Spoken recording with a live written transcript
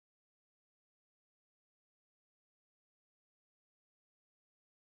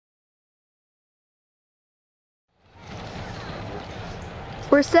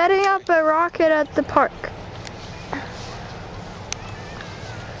We're setting up a rocket at the park.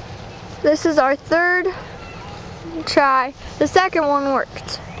 This is our third try. The second one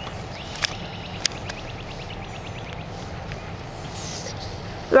worked.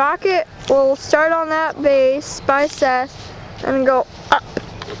 The rocket will start on that base by Seth and go up.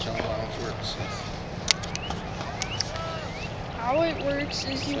 How it works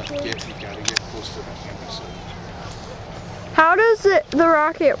is you put... You gotta get close to the camera. So. How does the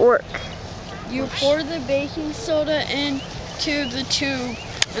rocket work? You pour the baking soda into the tube,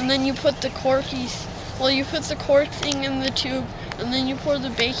 and then you put the you put the cork thing in the tube, and then you pour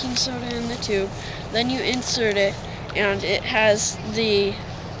the baking soda in the tube. Then you insert it, and it has the...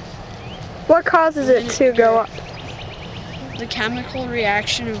 What causes it to go up? The chemical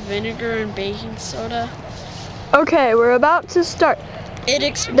reaction of vinegar and baking soda. Okay, we're about to start. It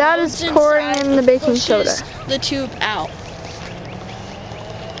explodes. That is pouring in the baking soda. The tube out.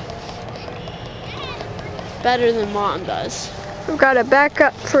 Better than Mom does. We've got to back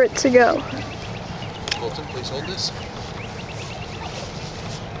up for it to go. Colton, please hold this.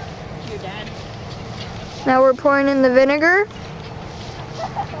 Your dad. Now we're pouring in the vinegar.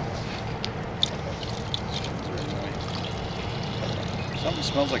 Something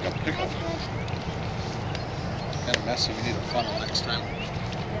smells like a pickle. Kind of messy. We need a funnel next time.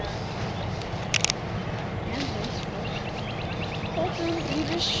 Colton, you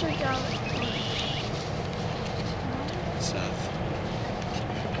just shook out.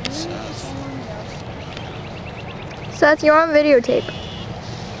 Seth, you're on videotape. A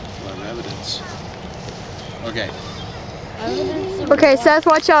lot of evidence. Okay. Okay, Seth,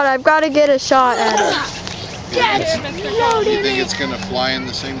 watch out. I've got to get a shot at it. Do you think it's going to fly in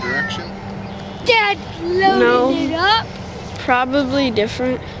the same direction? Dad loaded it up. Probably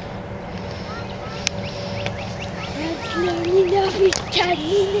different. Dad's loading up his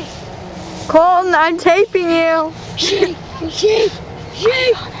tiny. Colton, I'm taping you. Shake, shake,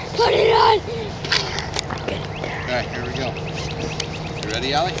 shake. Put it on. Okay, here we go. You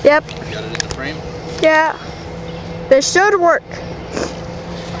ready, Allie? Yep. You got it in the frame? Yeah. This should work.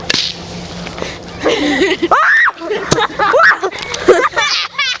 Ah!